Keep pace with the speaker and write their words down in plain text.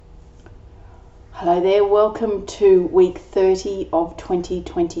Hello there, welcome to week 30 of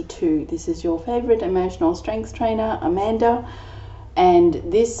 2022. This is your favourite emotional strength trainer, Amanda, and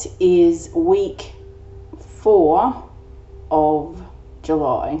this is week 4 of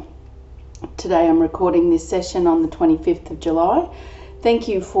July. Today I'm recording this session on the 25th of July. Thank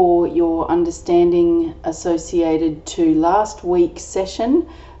you for your understanding associated to last week's session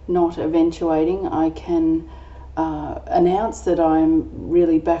not eventuating. I can announce that I'm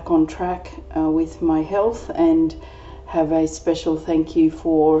really back on track with my health, and have a special thank you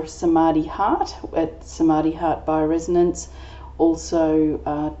for Samadhi Heart at Samadhi Heart Bioresonance,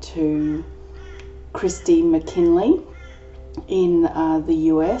 also to Christy McKinley in the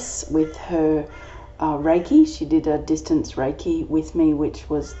US with her Reiki. She did a distance Reiki with me, which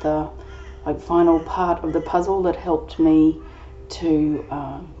was the final part of the puzzle that helped me to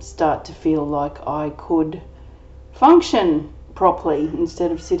start to feel like I could function properly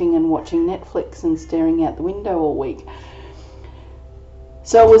instead of sitting and watching Netflix and staring out the window all week.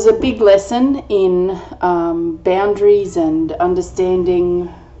 So it was a big lesson in boundaries and understanding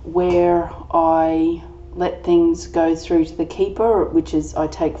where I let things go through to the keeper, which is I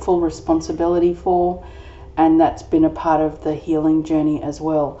take full responsibility for, and that's been a part of the healing journey as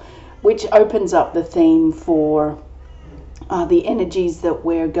well, which opens up the theme for the energies that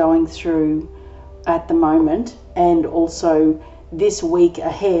we're going through at the moment. And also this week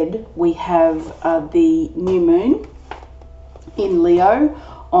ahead we have the new moon in Leo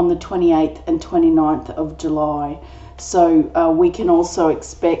on the 28th and 29th of July. So we can also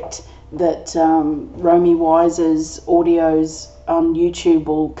expect that Romy Wise's audios on YouTube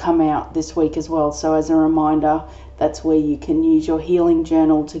will come out this week as well. So as a reminder, that's where you can use your healing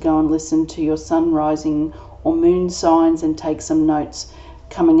journal to go and listen to your sun rising or moon signs and take some notes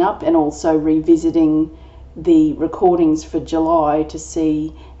coming up, and also revisiting the recordings for July to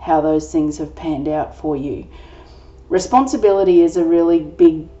see how those things have panned out for you. Responsibility is a really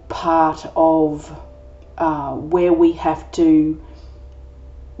big part of where we have to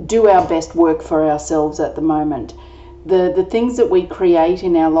do our best work for ourselves at the moment. The things that we create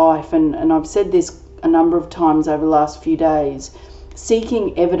in our life, and I've said this a number of times over the last few days,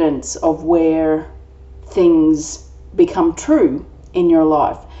 seeking evidence of where things become true in your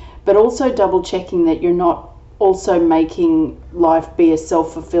life, but also double checking that you're not also making life be a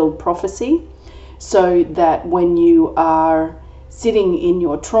self-fulfilled prophecy, so that when you are sitting in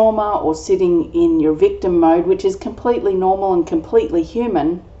your trauma or sitting in your victim mode, which is completely normal and completely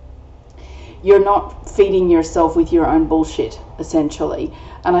human, you're not feeding yourself with your own bullshit, essentially.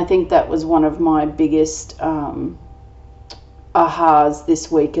 And I think that was one of my biggest ahas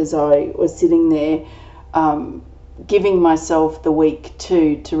this week, as I was sitting there giving myself the week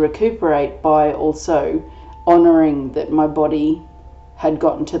to recuperate by also honouring that my body had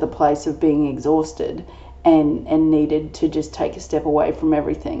gotten to the place of being exhausted and needed to just take a step away from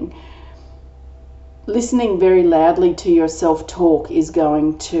everything. Listening very loudly to your self-talk is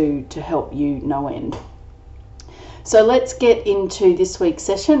going to help you no end. So let's get into this week's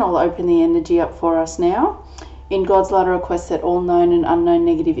session. I'll open the energy up for us now. In God's light, I request that all known and unknown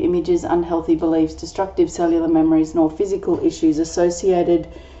negative images, unhealthy beliefs, destructive cellular memories, nor physical issues associated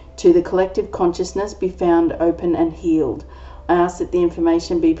to the collective consciousness be found open and healed. I ask that the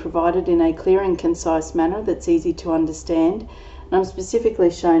information be provided in a clear and concise manner that's easy to understand, and I'm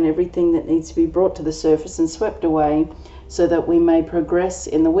specifically shown everything that needs to be brought to the surface and swept away, so that we may progress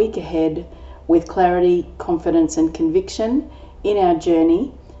in the week ahead with clarity, confidence and conviction in our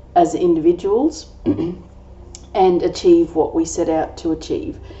journey as individuals and achieve what we set out to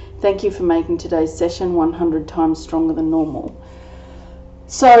achieve. Thank you for making today's session 100 times stronger than normal.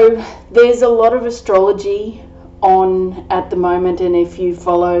 So there's a lot of astrology on at the moment, and if you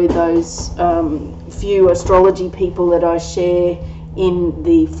follow those few astrology people that I share in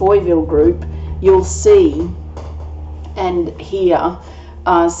the Foyville group, you'll see and hear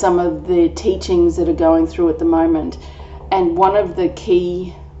some of the teachings that are going through at the moment. And one of the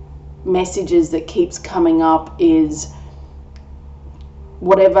key messages that keeps coming up is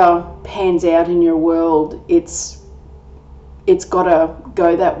whatever pans out in your world, it's got to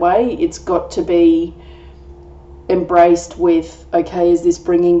go that way. It's got to be embraced with, okay, is this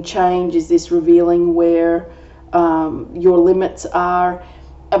bringing change? Is this revealing where your limits are?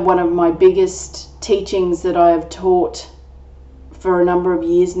 And one of my biggest teachings that I have taught for a number of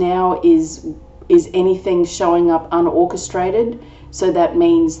years now is anything showing up unorchestrated. So that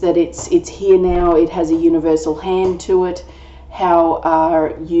means that it's here now, it has a universal hand to it. How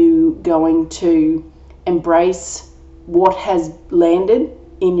are you going to embrace what has landed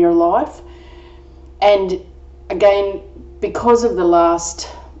in your life? And again, because of the last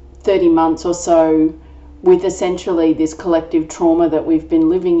 30 months or so with essentially this collective trauma that we've been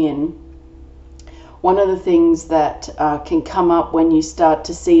living in, one of the things that can come up when you start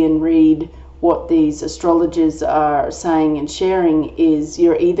to see and read what these astrologers are saying and sharing is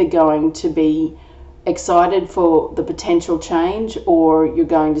you're either going to be excited for the potential change, or you're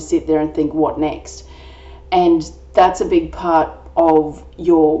going to sit there and think, what next? And that's a big part of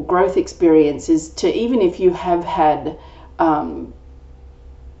your growth experience, is to, even if you have had a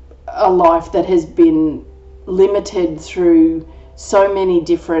life that has been limited through so many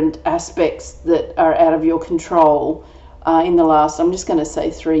different aspects that are out of your control in the last, I'm just going to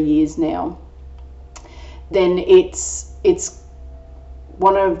say 3 years now, then it's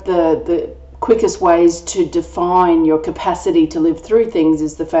one of the quickest ways to define your capacity to live through things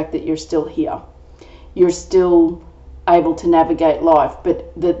is the fact that you're still here. You're still able to navigate life,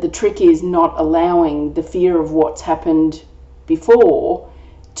 but the trick is not allowing the fear of what's happened before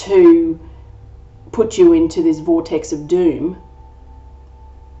to put you into this vortex of doom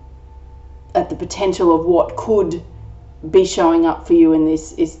at the potential of what could be showing up for you in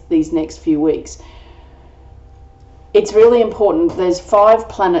these next few weeks. It's really important. There's 5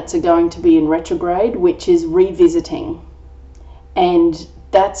 planets are going to be in retrograde, which is revisiting. And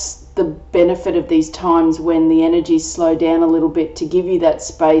that's the benefit of these times when the energies slow down a little bit, to give you that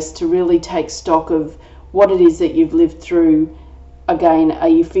space to really take stock of what it is that you've lived through. Again, are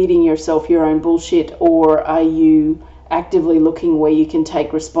you feeding yourself your own bullshit, or are you actively looking where you can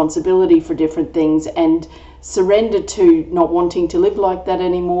take responsibility for different things and surrender to not wanting to live like that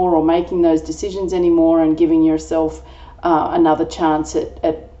anymore, or making those decisions anymore, and giving yourself another chance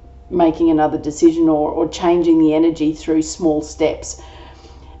at making another decision, or changing the energy through small steps.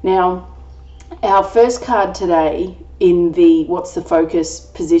 Now, our first card today in the what's the focus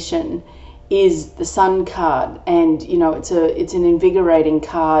position is the Sun card, and you know it's an invigorating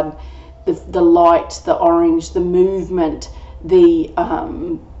card. The light, the orange, the movement, the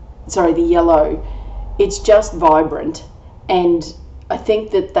yellow. It's just vibrant, and I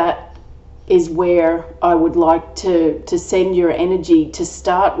think that is where I would like to send your energy to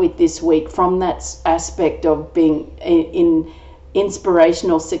start with this week, from that aspect of being in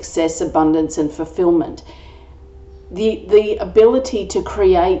inspirational success, abundance, and fulfillment. The ability to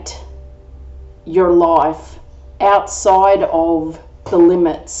create your life outside of the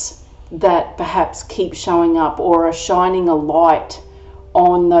limits that perhaps keep showing up, or are shining a light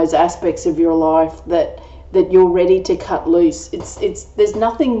on those aspects of your life that you're ready to cut loose. There's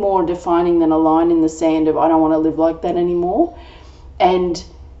nothing more defining than a line in the sand of, I don't want to live like that anymore. And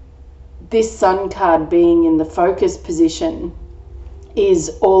this Sun card being in the focus position is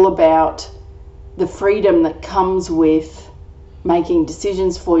all about the freedom that comes with making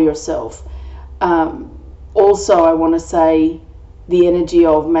decisions for yourself. Also, I want to say the energy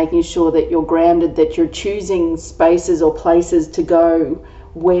of making sure that you're grounded, that you're choosing spaces or places to go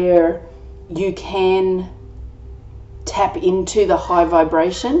where you can tap into the high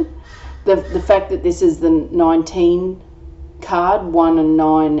vibration. The fact that this is the 19 card, 1 and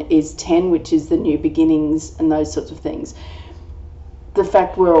 9 is 10, which is the new beginnings and those sorts of things. The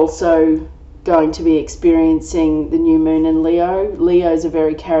fact we're also going to be experiencing the new moon in Leo. Leo is a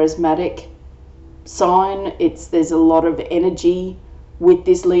very charismatic sign. There's a lot of energy with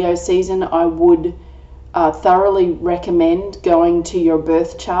this Leo season. I would thoroughly recommend going to your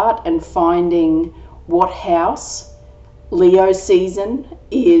birth chart and finding what house Leo season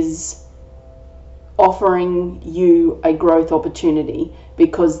is offering you a growth opportunity,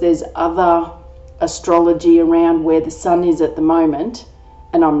 because there's other astrology around where the sun is at the moment,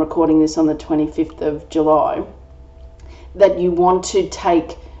 and I'm recording this on the 25th of July, that you want to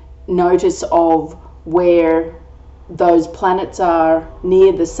take notice of where those planets are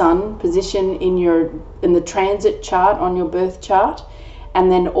near the sun position in the transit chart on your birth chart,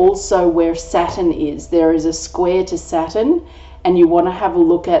 and then also where Saturn is. There is a square to Saturn, and you want to have a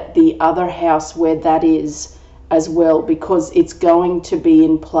look at the other house where that is as well, because it's going to be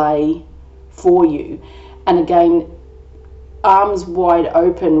in play for you. And again, arms wide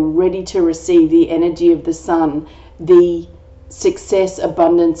open, ready to receive the energy of the sun, the success,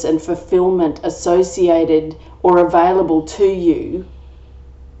 abundance, and fulfillment associated or available to you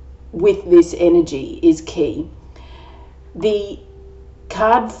with this energy is key. The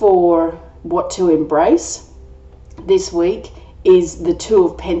card for what to embrace this week is the Two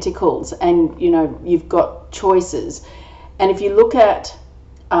of Pentacles, and you know, you've got choices. And if you look at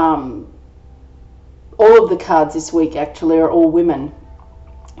all of the cards this week actually are all women.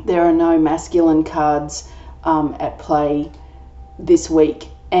 There are no masculine cards at play this week.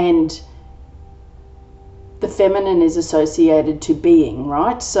 And the feminine is associated to being,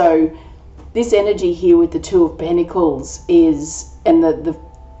 right? So this energy here with the Two of Pentacles is, and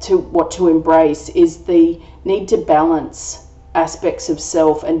what to embrace is the need to balance aspects of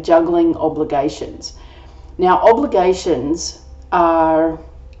self and juggling obligations. Now, obligations are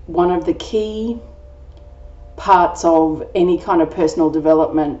one of the key parts of any kind of personal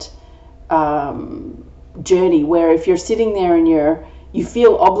development journey, where if you're sitting there and you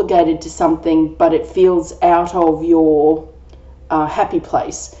feel obligated to something, but it feels out of your happy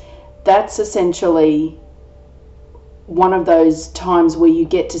place, that's essentially one of those times where you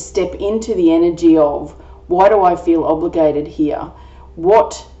get to step into the energy of, why do I feel obligated here?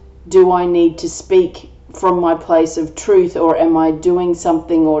 What do I need to speak from my place of truth, or am I doing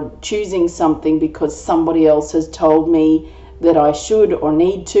something or choosing something because somebody else has told me that I should or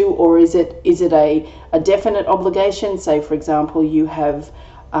need to? Or is it a definite obligation? Say, for example, you have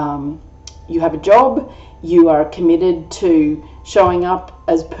a job, you are committed to showing up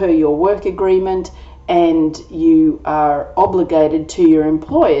as per your work agreement, and you are obligated to your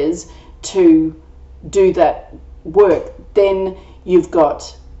employers to do that work. Then you've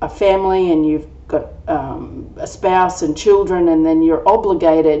got a family, and you've got a spouse and children, and then you're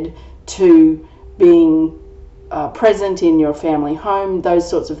obligated to being present in your family home, those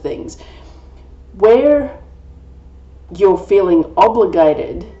sorts of things. Where you're feeling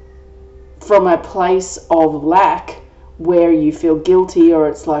obligated from a place of lack, where you feel guilty, or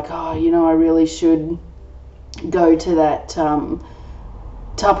it's like, oh, I really should go to that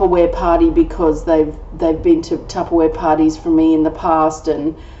Tupperware party because they've been to Tupperware parties for me in the past,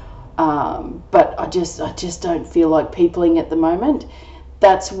 and but I just don't feel like peopling at the moment.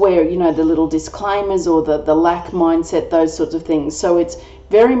 That's where, the little disclaimers or the lack mindset, those sorts of things. So it's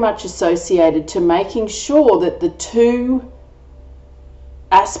very much associated to making sure that the two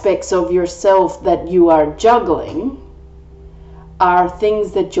aspects of yourself that you are juggling are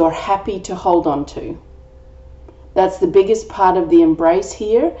things that you're happy to hold on to. That's the biggest part of the embrace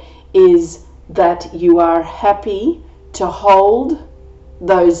here, is that you are happy to hold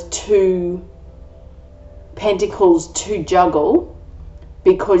those two pentacles to juggle,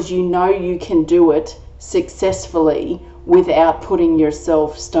 because you know you can do it successfully without putting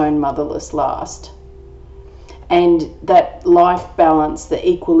yourself stone motherless last. And that life balance, the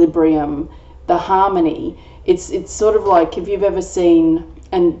equilibrium, the harmony, it's sort of like, if you've ever seen,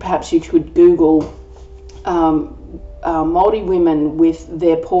 and perhaps you could Google Māori women with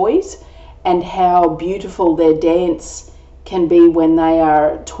their poise, and how beautiful their dance can be when they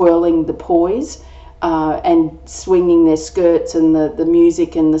are twirling the poise and swinging their skirts, and the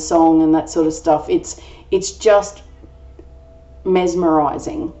music and the song and that sort of stuff. It's just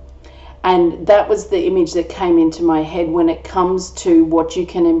mesmerizing. And that was the image that came into my head when it comes to what you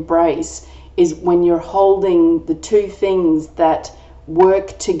can embrace, is when you're holding the two things that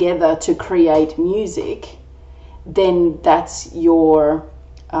work together to create music, then that's your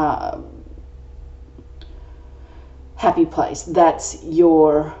happy place. That's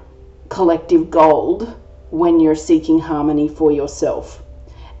your collective gold when you're seeking harmony for yourself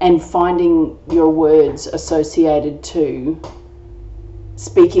and finding your words associated to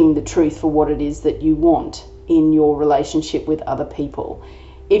speaking the truth for what it is that you want in your relationship with other people.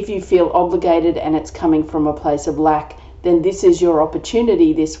 If you feel obligated and it's coming from a place of lack, then this is your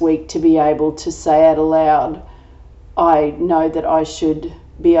opportunity this week to be able to say out aloud, I know that I should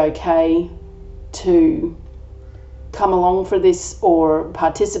be okay to come along for this or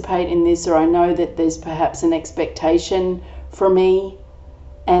participate in this, or I know that there's perhaps an expectation for me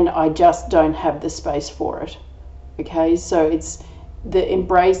and I just don't have the space for it. Okay, so it's the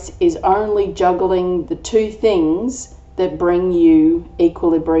embrace is only juggling the two things that bring you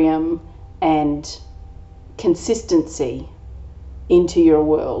equilibrium and consistency into your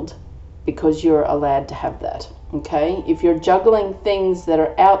world, because you're allowed to have that. Okay, if you're juggling things that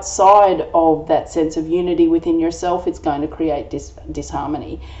are outside of that sense of unity within yourself, it's going to create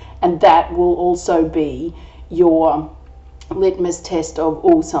disharmony, and that will also be your litmus test of,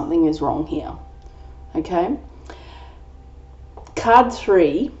 oh, something is wrong here. Okay, card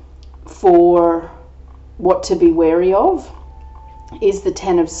 3 for what to be wary of is the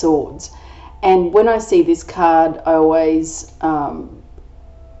Ten of Swords. And when I see this card, I always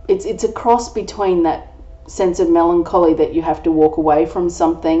it's a cross between that sense of melancholy that you have to walk away from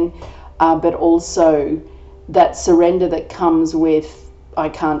something, but also that surrender that comes with, I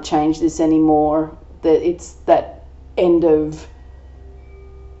can't change this anymore. That it's that end of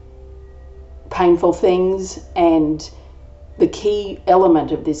painful things. And the key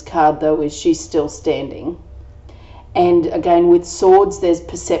element of this card, though, is she's still standing. And again, with swords, there's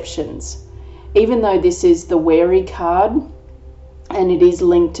perceptions. even though this is the Wary card, and it is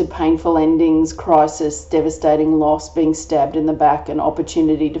linked to painful endings, crisis, devastating loss, being stabbed in the back, an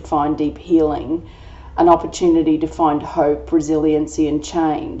opportunity to find deep healing, an opportunity to find hope, resiliency, and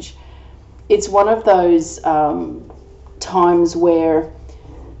change. It's one of those times where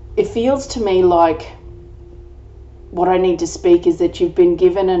it feels to me like what I need to speak is that you've been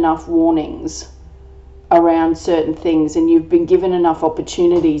given enough warnings around certain things, and you've been given enough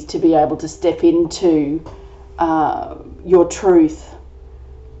opportunities to be able to step into your truth,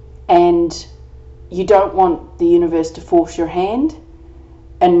 and you don't want the universe to force your hand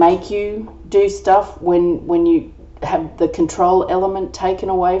and make you do stuff when you have the control element taken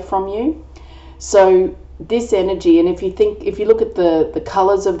away from you. So this energy, and if you look at the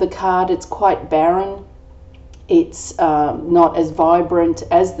colors of the card, it's quite barren. It's not as vibrant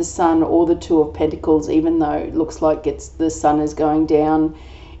as the Sun or the Two of Pentacles, even though it looks like the Sun is going down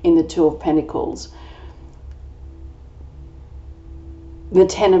in the Two of Pentacles. The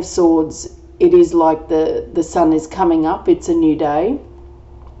Ten of Swords, it is like the Sun is coming up. It's a new day.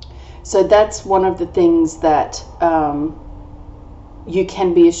 So that's one of the things that you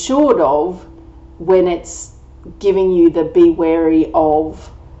can be assured of when it's giving you the be wary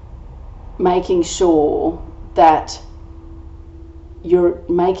of making sure that you're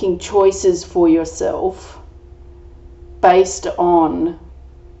making choices for yourself based on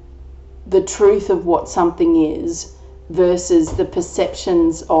the truth of what something is versus the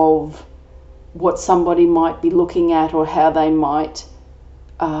perceptions of what somebody might be looking at or how they might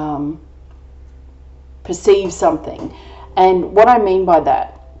perceive something. And what I mean by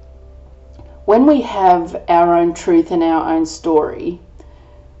that, when we have our own truth and our own story,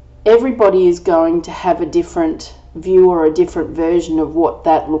 everybody is going to have a different view or a different version of what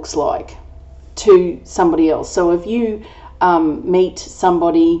that looks like to somebody else. So if you meet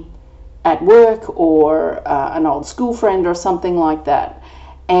somebody at work or an old school friend or something like that,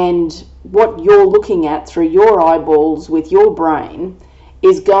 and what you're looking at through your eyeballs with your brain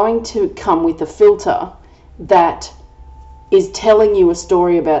is going to come with a filter that is telling you a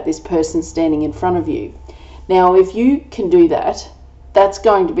story about this person standing in front of you. Now, if you can do that, that's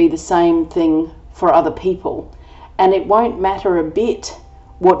going to be the same thing for other people. And it won't matter a bit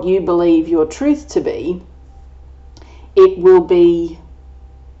what you believe your truth to be. It will be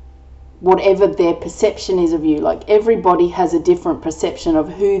whatever their perception is of you. Like, everybody has a different perception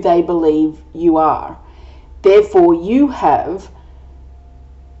of who they believe you are. Therefore, you have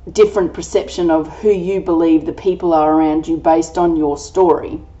different perception of who you believe the people are around you based on your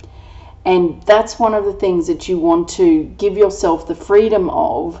story. And that's one of the things that you want to give yourself the freedom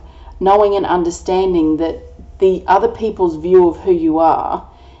of, knowing and understanding that the other people's view of who you are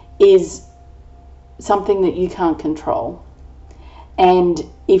is something that you can't control. And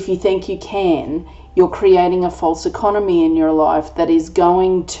if you think you can, you're creating a false economy in your life that is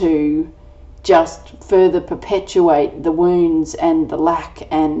going to just further perpetuate the wounds and the lack,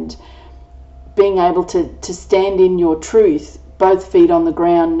 and being able to stand in your truth, both feet on the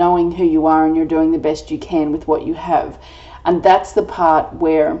ground, knowing who you are, and you're doing the best you can with what you have. And that's the part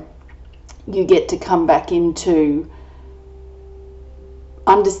where you get to come back into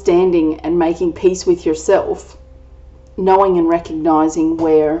understanding and making peace with yourself, knowing and recognizing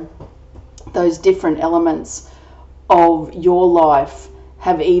where those different elements of your life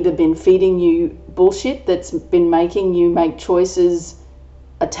have either been feeding you bullshit that's been making you make choices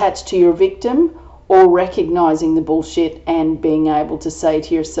attached to your victim, or recognizing the bullshit and being able to say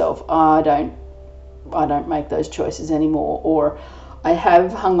to yourself, I don't make those choices anymore, or I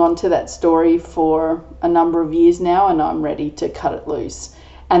have hung on to that story for a number of years now and I'm ready to cut it loose,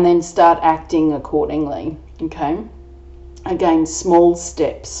 and then start acting accordingly. Okay? Again, small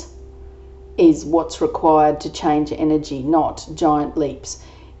steps is what's required to change energy, not giant leaps.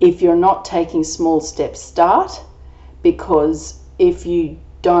 If you're not taking small steps, start, because if you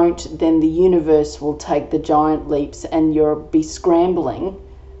don't, then the universe will take the giant leaps and you'll be scrambling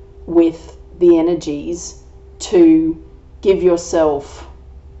with the energies to give yourself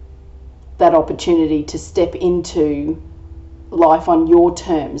that opportunity to step into life on your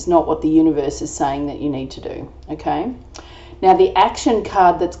terms, not what the universe is saying that you need to do. Okay? Now, the action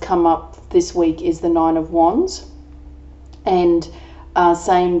card that's come up this week is the Nine of Wands. And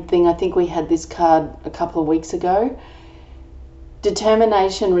same thing, I think we had this card a couple of weeks ago.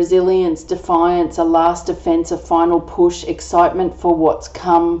 Determination, resilience, defiance, a last defense, a final push, excitement for what's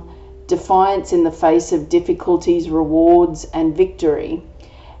come, defiance in the face of difficulties, rewards, and victory.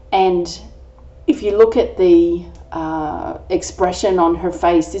 And if you look at the expression on her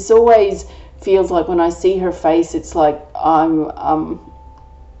face, this always feels like, when I see her face, it's like I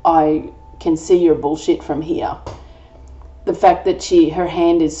can see your bullshit from here. The fact that her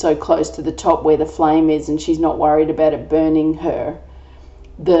hand is so close to the top where the flame is and she's not worried about it burning her.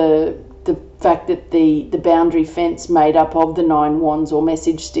 The fact that the boundary fence made up of the 9 wands, or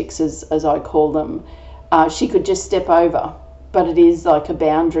message sticks as I call them, she could just step over. But it is like a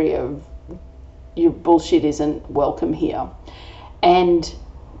boundary of your bullshit isn't welcome here. And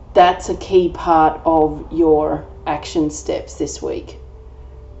that's a key part of your action steps this week.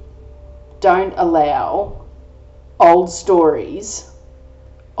 Don't allow old stories,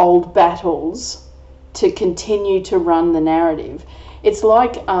 old battles to continue to run the narrative. It's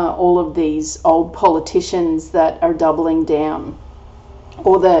like all of these old politicians that are doubling down,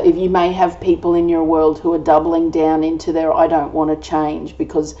 or if you may have people in your world who are doubling down into their I don't want to change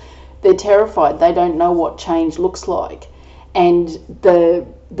because they're terrified. They don't know what change looks like. And the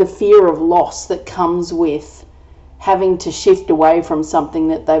fear of loss that comes with having to shift away from something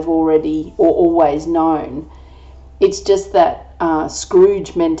that they've already or always known. It's just that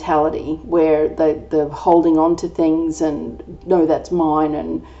Scrooge mentality where they're holding on to things and, no, that's mine,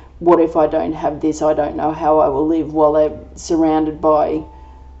 and what if I don't have this? I don't know how I will live, while they're surrounded by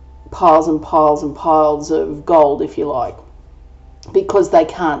piles and piles and piles of gold, if you like, because they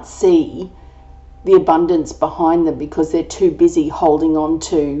can't see the abundance behind them because they're too busy holding on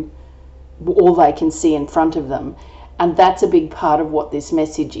to all they can see in front of them. And that's a big part of what this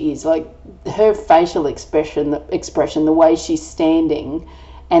message is. Like her facial expression, the way she's standing,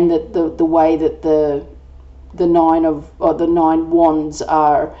 and the way that the 9 wands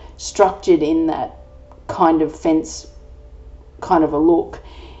are structured in that kind of fence kind of a look.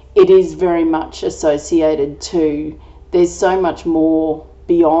 It is very much associated to, there's so much more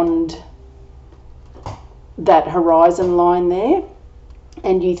beyond that horizon line there,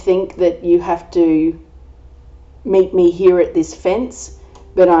 and you think that you have to meet me here at this fence,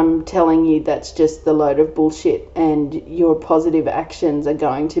 but I'm telling you that's just the load of bullshit, and your positive actions are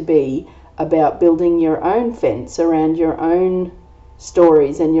going to be about building your own fence around your own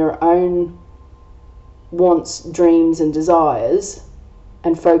stories and your own wants, dreams and desires,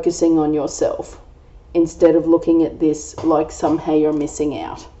 and focusing on yourself instead of looking at this like somehow you're missing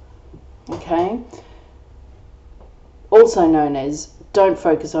out. Okay? Also known as, don't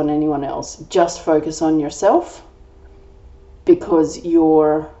focus on anyone else, just focus on yourself, because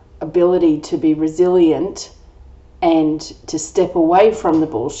your ability to be resilient and to step away from the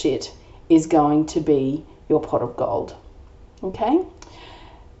bullshit is going to be your pot of gold. Okay?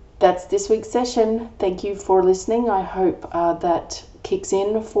 That's this week's session. Thank you for listening. I hope that kicks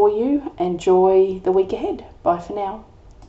in for you. Enjoy the week ahead. Bye for now.